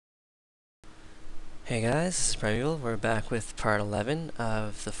Hey guys, this is PrimEval. We're back with part 11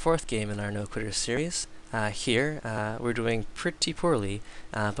 of the fourth game in our No Quitters series. We're doing pretty poorly,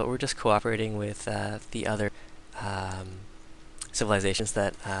 but we're just cooperating with the other um, civilizations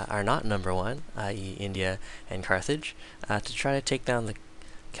that are not number one, i.e. India and Carthage, to try to take down the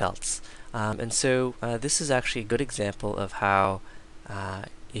Celts. This is actually a good example of how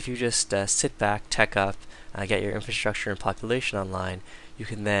if you just sit back, tech up, get your infrastructure and population online, you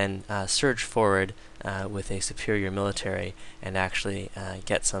can then surge forward with a superior military and actually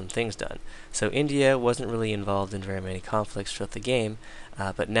get some things done. So India wasn't really involved in very many conflicts throughout the game,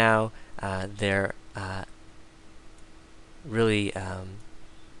 but now they're really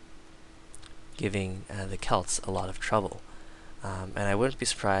giving the Celts a lot of trouble. And I wouldn't be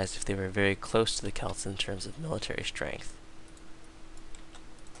surprised if they were very close to the Celts in terms of military strength.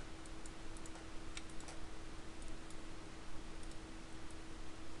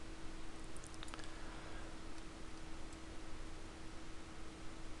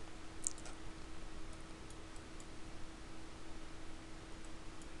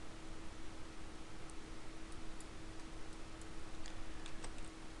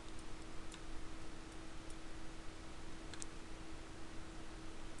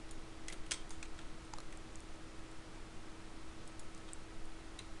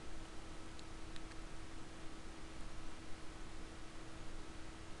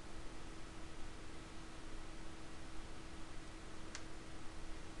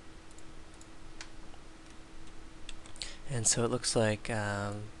 And so it looks like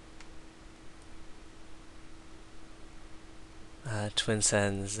Twin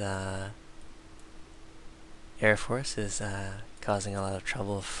Sen's Air Force is causing a lot of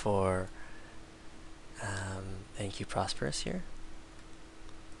trouble for NQ Prosperous here.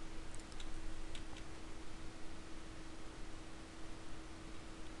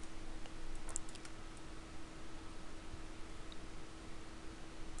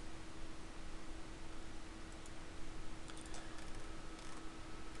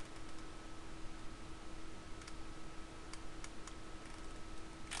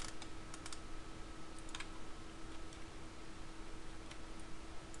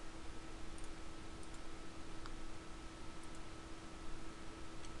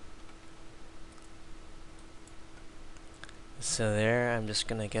 So there, I'm just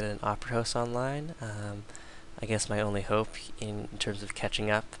going to get an Opera House online. I guess my only hope in terms of catching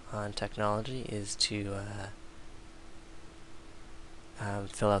up on technology is to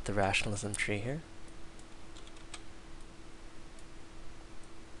fill out the rationalism tree here.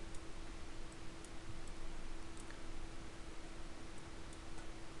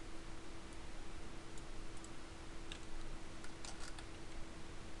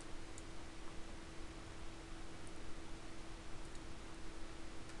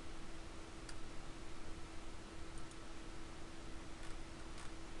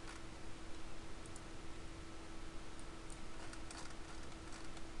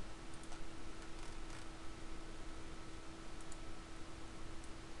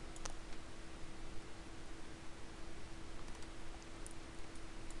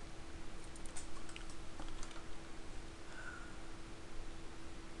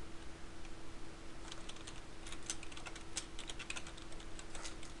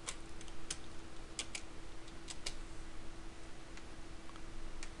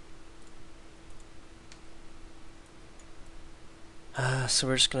 So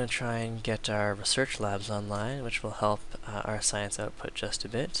we're just going to try and get our research labs online, which will help our science output just a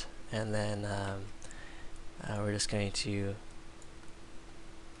bit. And then we're just going to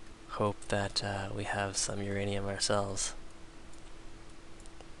hope that we have some uranium ourselves.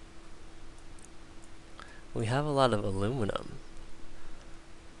 We have a lot of aluminum,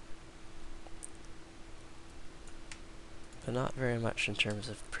 but not very much in terms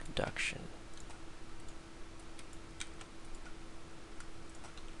of production.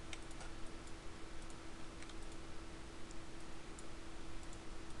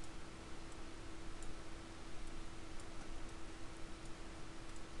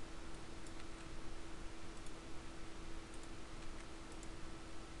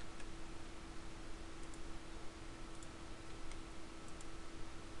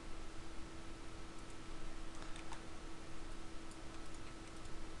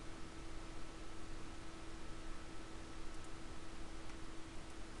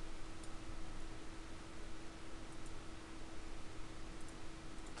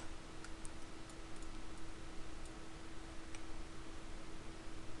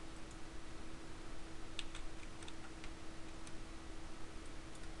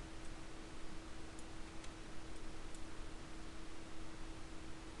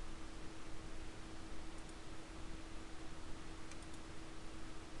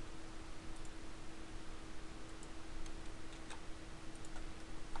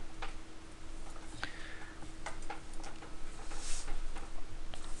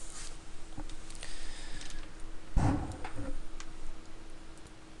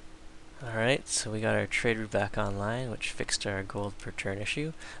 Alright, so we got our trade route back online, which fixed our gold per turn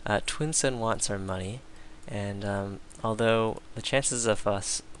issue. Twinsen wants our money, and although the chances of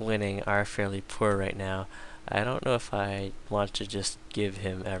us winning are fairly poor right now, I don't know if I want to just give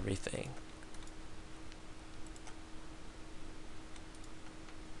him everything.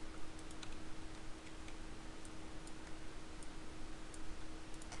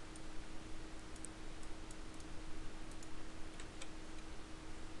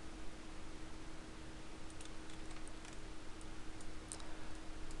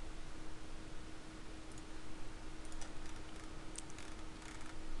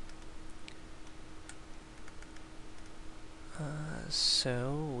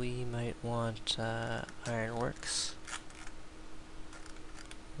 So we might want ironworks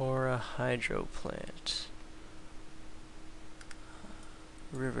or a hydro plant.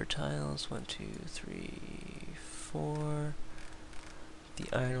 River tiles, 1, 2, 3, 4.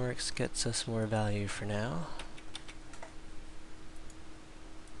 The ironworks gets us more value for now.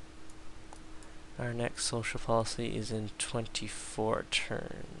 Our next social policy is in 24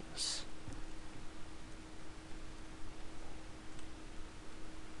 turns.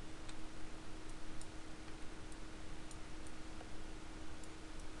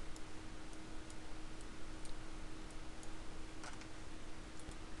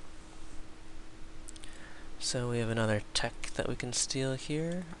 So we have another tech that we can steal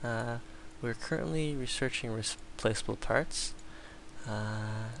here. We're currently researching replaceable parts.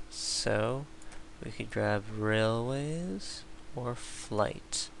 So we could grab railways or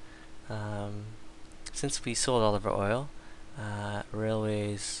flight. Since we sold all of our oil,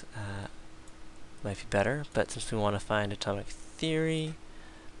 railways might be better, but since we want to find atomic theory,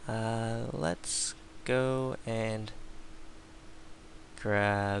 let's go and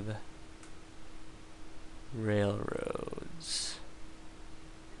grab railroads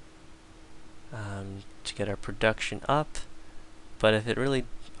to get our production up. But if it really,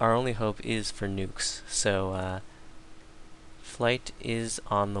 our only hope is for nukes, so flight is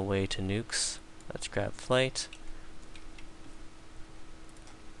on the way to nukes. Let's grab flight.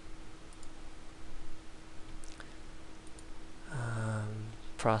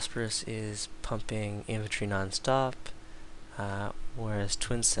 Prosperous is pumping infantry non-stop, whereas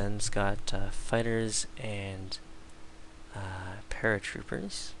Twinsen's got fighters and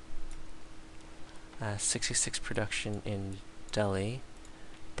paratroopers. 66 production in Delhi.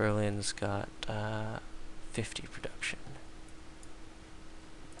 Berlin's got 50 production.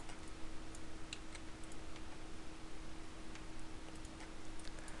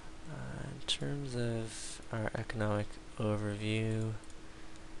 In terms of our economic overview,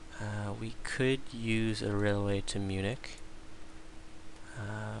 we could use a railway to Munich.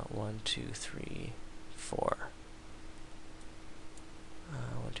 1, 2, 3, 4.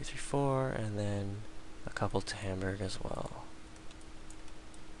 1, 2, 3, 4, and then a couple to Hamburg as well.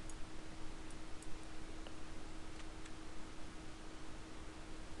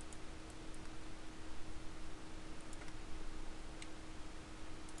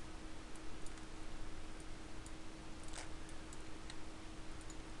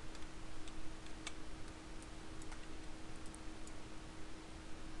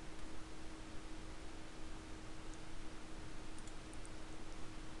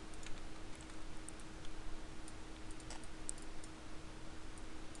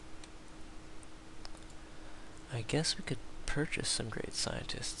 I guess we could purchase some great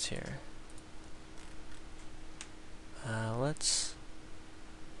scientists here. Let's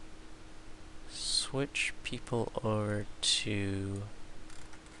switch people over to,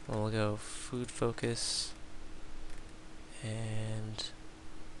 well, we'll go food focus and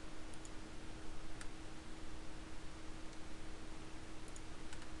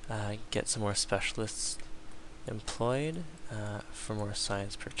get some more specialists employed for more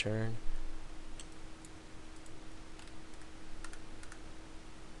science per turn.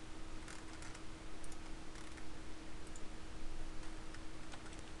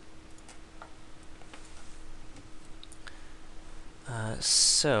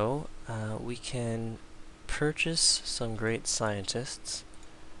 So we can purchase some great scientists,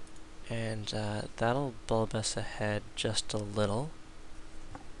 and that'll bulb us ahead just a little.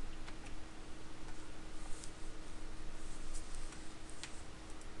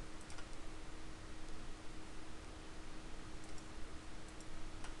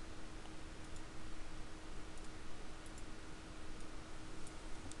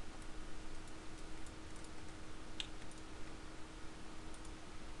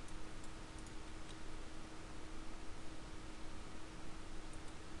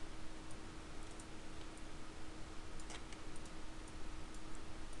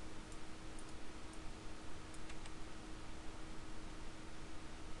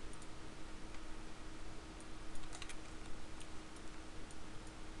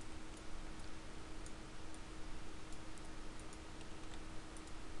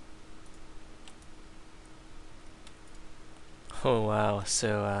 Oh wow,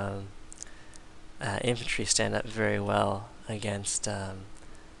 so infantry stand up very well against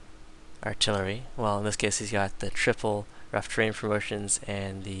artillery. Well, in this case he's got the triple rough terrain promotions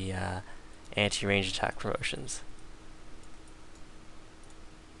and the anti-range attack promotions.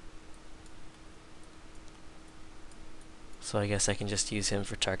 So I guess I can just use him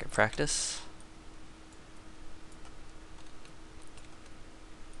for target practice.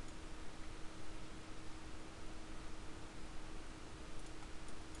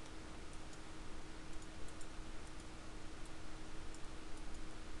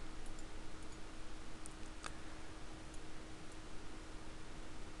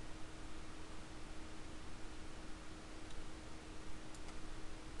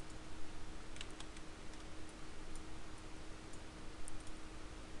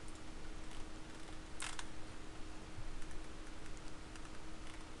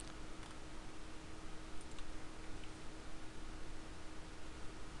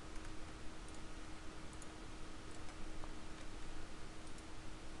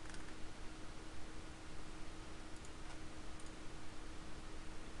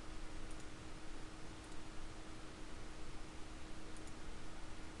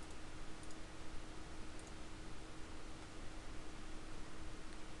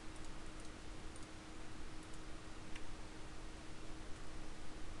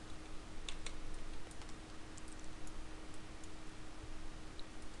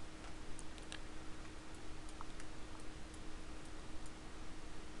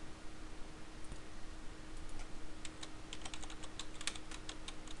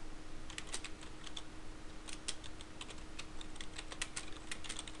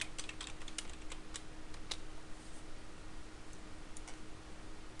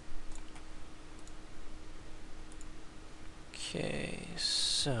 Okay,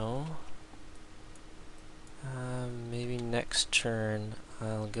 so maybe next turn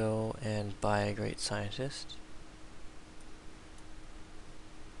I'll go and buy a great scientist.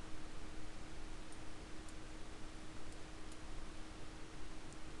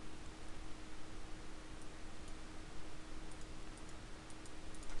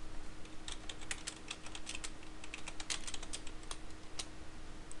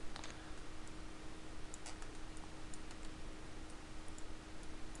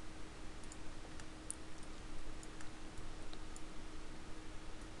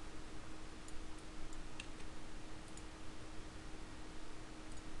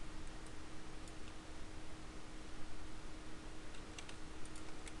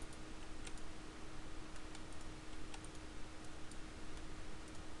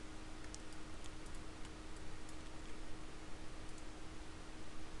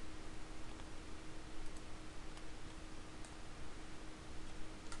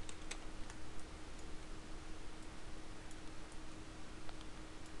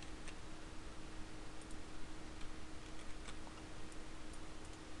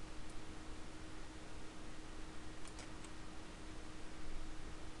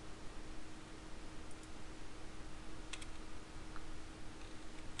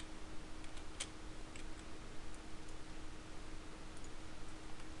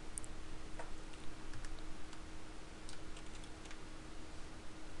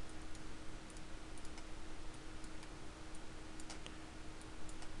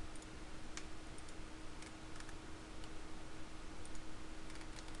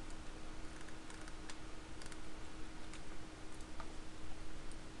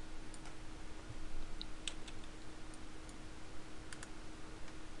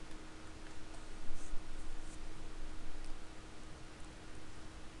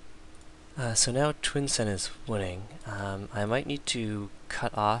 So now Twin Sen is winning. I might need to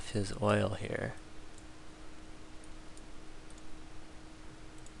cut off his oil here.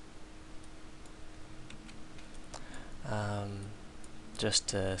 Just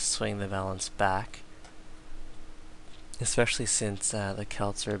to swing the balance back. Especially since the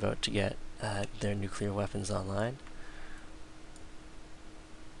Celts are about to get their nuclear weapons online.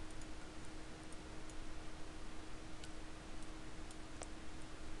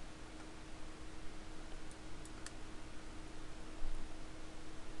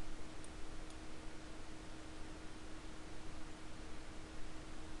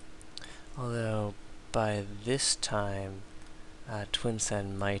 Although, by this time, Twin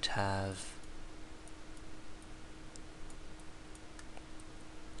Sen might have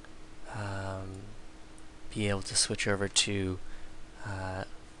be able to switch over to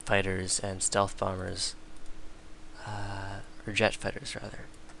fighters and stealth bombers, or jet fighters rather.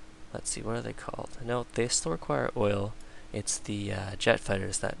 Let's see, what are they called? No, they still require oil. It's the jet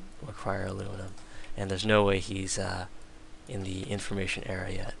fighters that require aluminum, and there's no way he's in the information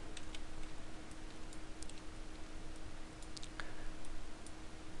area yet.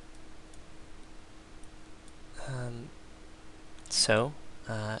 So,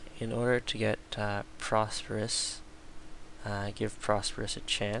 in order to get Prosperous, give Prosperous a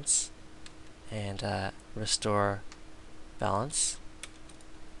chance and restore balance,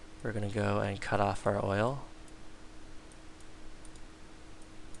 we're going to go and cut off our oil.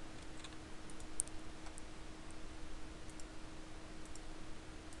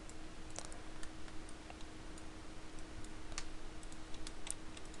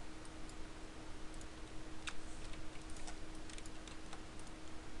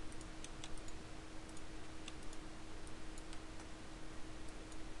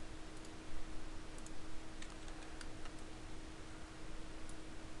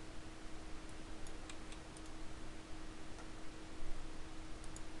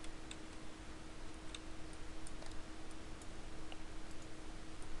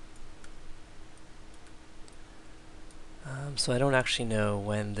 So I don't actually know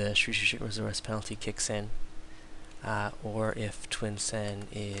when the strategic resource penalty kicks in, or if Twinsen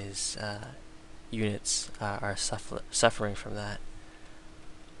is units are suffering from that.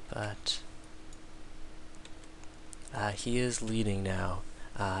 But he is leading now,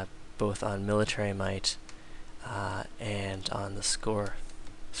 both on military might and on the score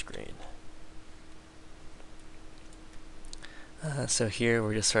screen. So here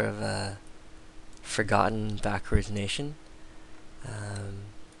we're just sort of a forgotten backwards nation,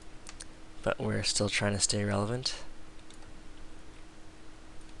 but we're still trying to stay relevant.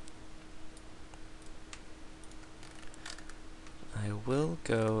 I will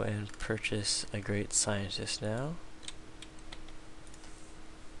go and purchase a great scientist now.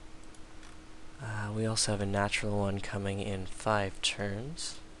 We also have a natural one coming in 5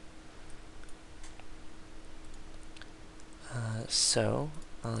 turns. So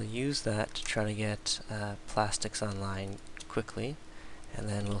I'll use that to try to get plastics online quickly, and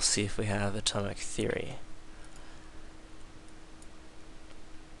then we'll see if we have atomic theory.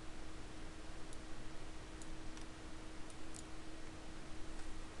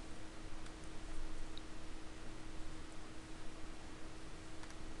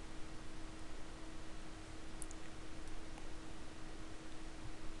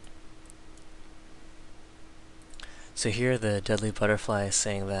 So here the deadly butterfly is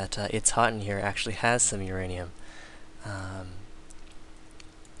saying that It's Hot in Here actually has some uranium.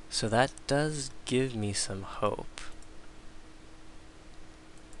 So that does give me some hope.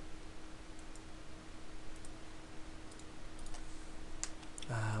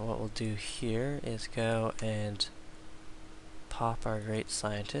 What we'll do here is go and pop our great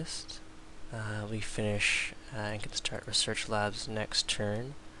scientist. We finish and can start research labs next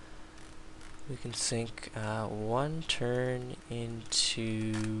turn. We can sink 1 turn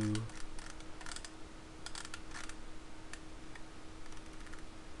into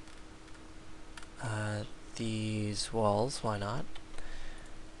these walls, why not?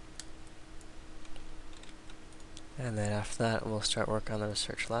 And then after that we'll start work on the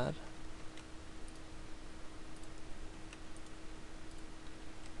research lab.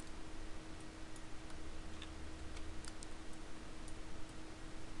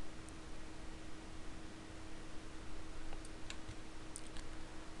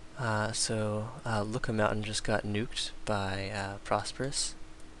 Looka Mountain just got nuked by Prosperous.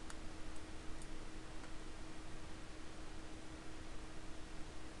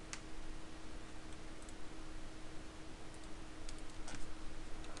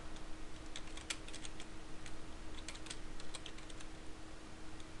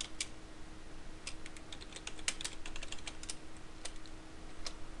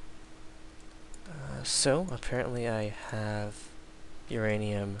 So apparently I have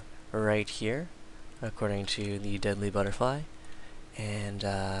uranium right here, according to the deadly butterfly, and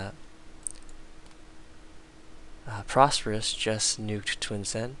Prosperous just nuked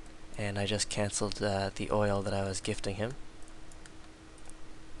Twinsen, and I just cancelled the oil that I was gifting him.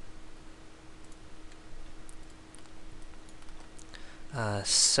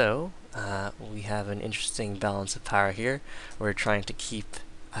 We have an interesting balance of power here. We're trying to keep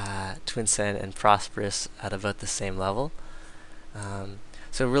Twinsen and Prosperous at about the same level.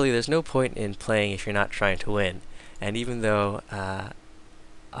 So really there's no point in playing if you're not trying to win. And even though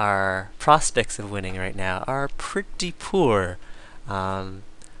our prospects of winning right now are pretty poor, I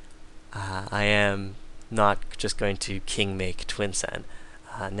am not just going to king make Twinsen.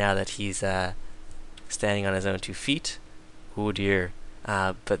 Now that he's standing on his own 2 feet, oh dear.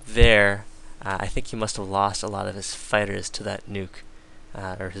 But there, I think he must have lost a lot of his fighters to that nuke,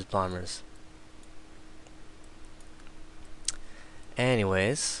 or his bombers.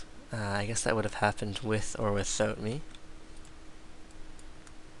 Anyways, I guess that would have happened with or without me.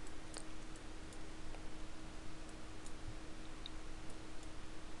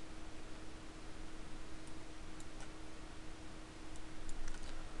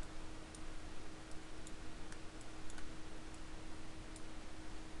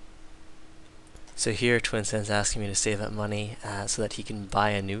 So here, Twinsen's asking me to save up money so that he can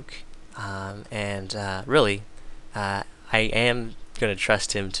buy a nuke. Really, I am going to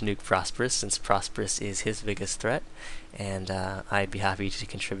trust him to nuke Prosperous, since Prosperous is his biggest threat, and I'd be happy to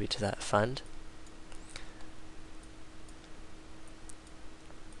contribute to that fund.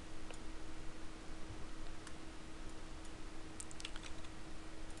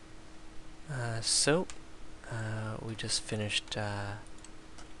 We just finished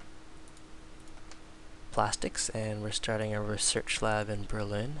plastics, and we're starting a research lab in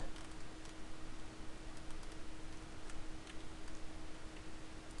Berlin.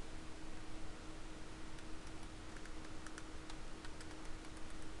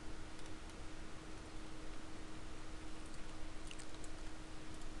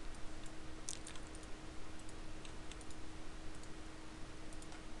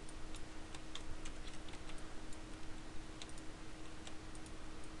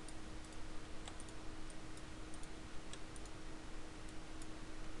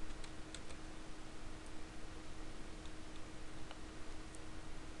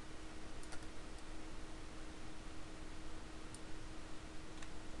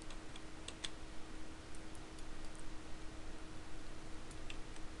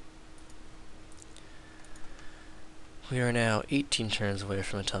 We are now 18 turns away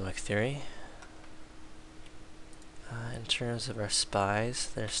from atomic theory. In terms of our spies,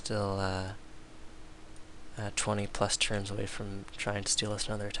 they're still 20 plus turns away from trying to steal us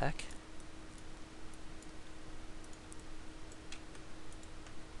another attack.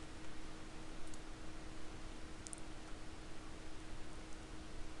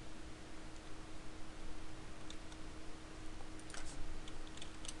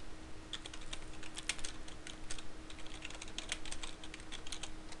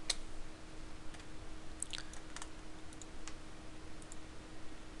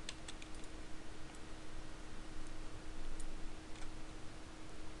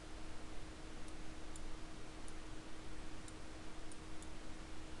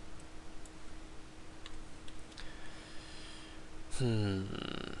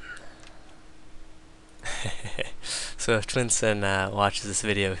 So if Twinsen watches this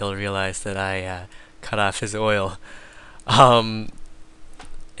video, he'll realize that I cut off his oil. Um,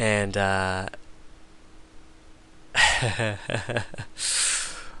 and but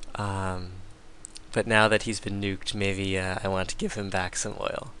now that he's been nuked, maybe I want to give him back some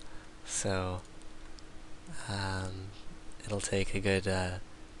oil. So it'll take a good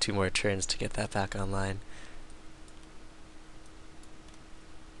 2 more turns to get that back online.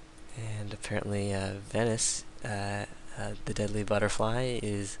 And apparently Venice, the deadly butterfly,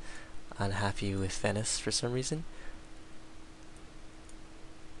 is unhappy with Venice for some reason.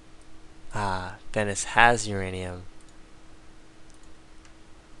 Venice has uranium.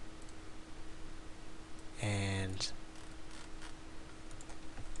 And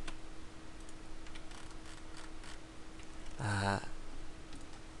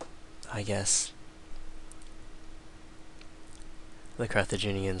I guess the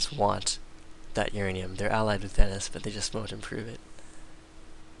Carthaginians want that uranium. They're allied with Venice, but they just won't improve it.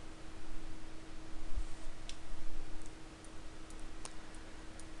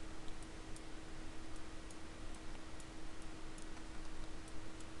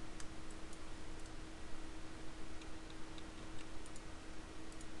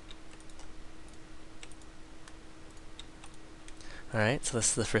 Alright, so this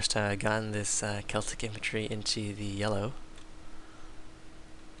is the first time I've gotten this Celtic infantry into the yellow.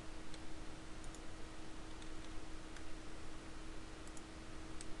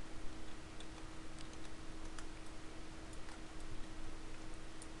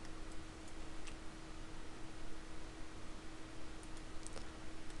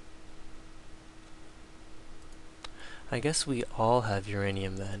 I guess we all have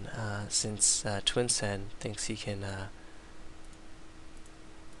uranium then, since Twinsen thinks he can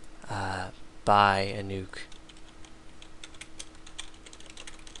buy a nuke.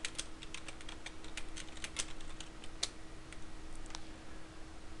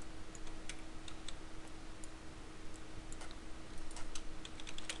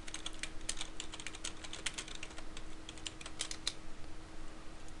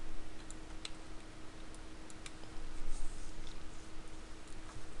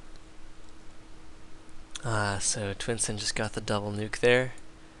 So Twinsen just got the double nuke there.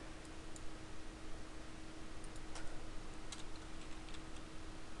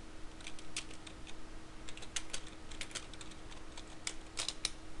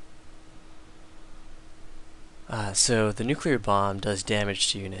 So the nuclear bomb does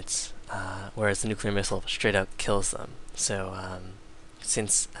damage to units, whereas the nuclear missile straight up kills them. So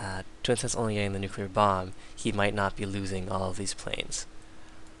since Twinsen's only getting the nuclear bomb, he might not be losing all of these planes,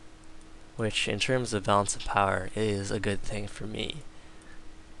 which in terms of balance of power is a good thing for me.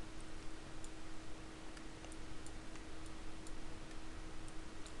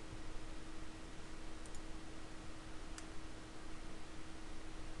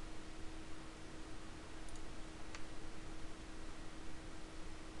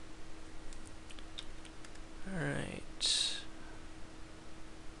 Alright.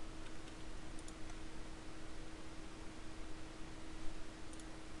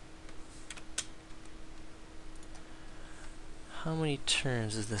 How many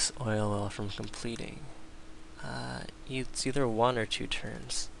turns is this oil well from completing? It's either 1 or 2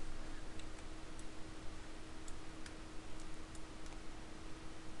 turns.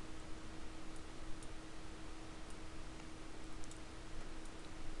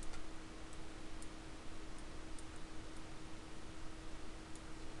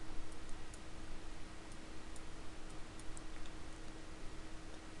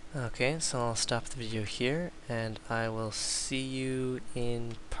 Okay, so I'll stop the video here, and I will see you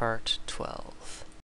in part 12.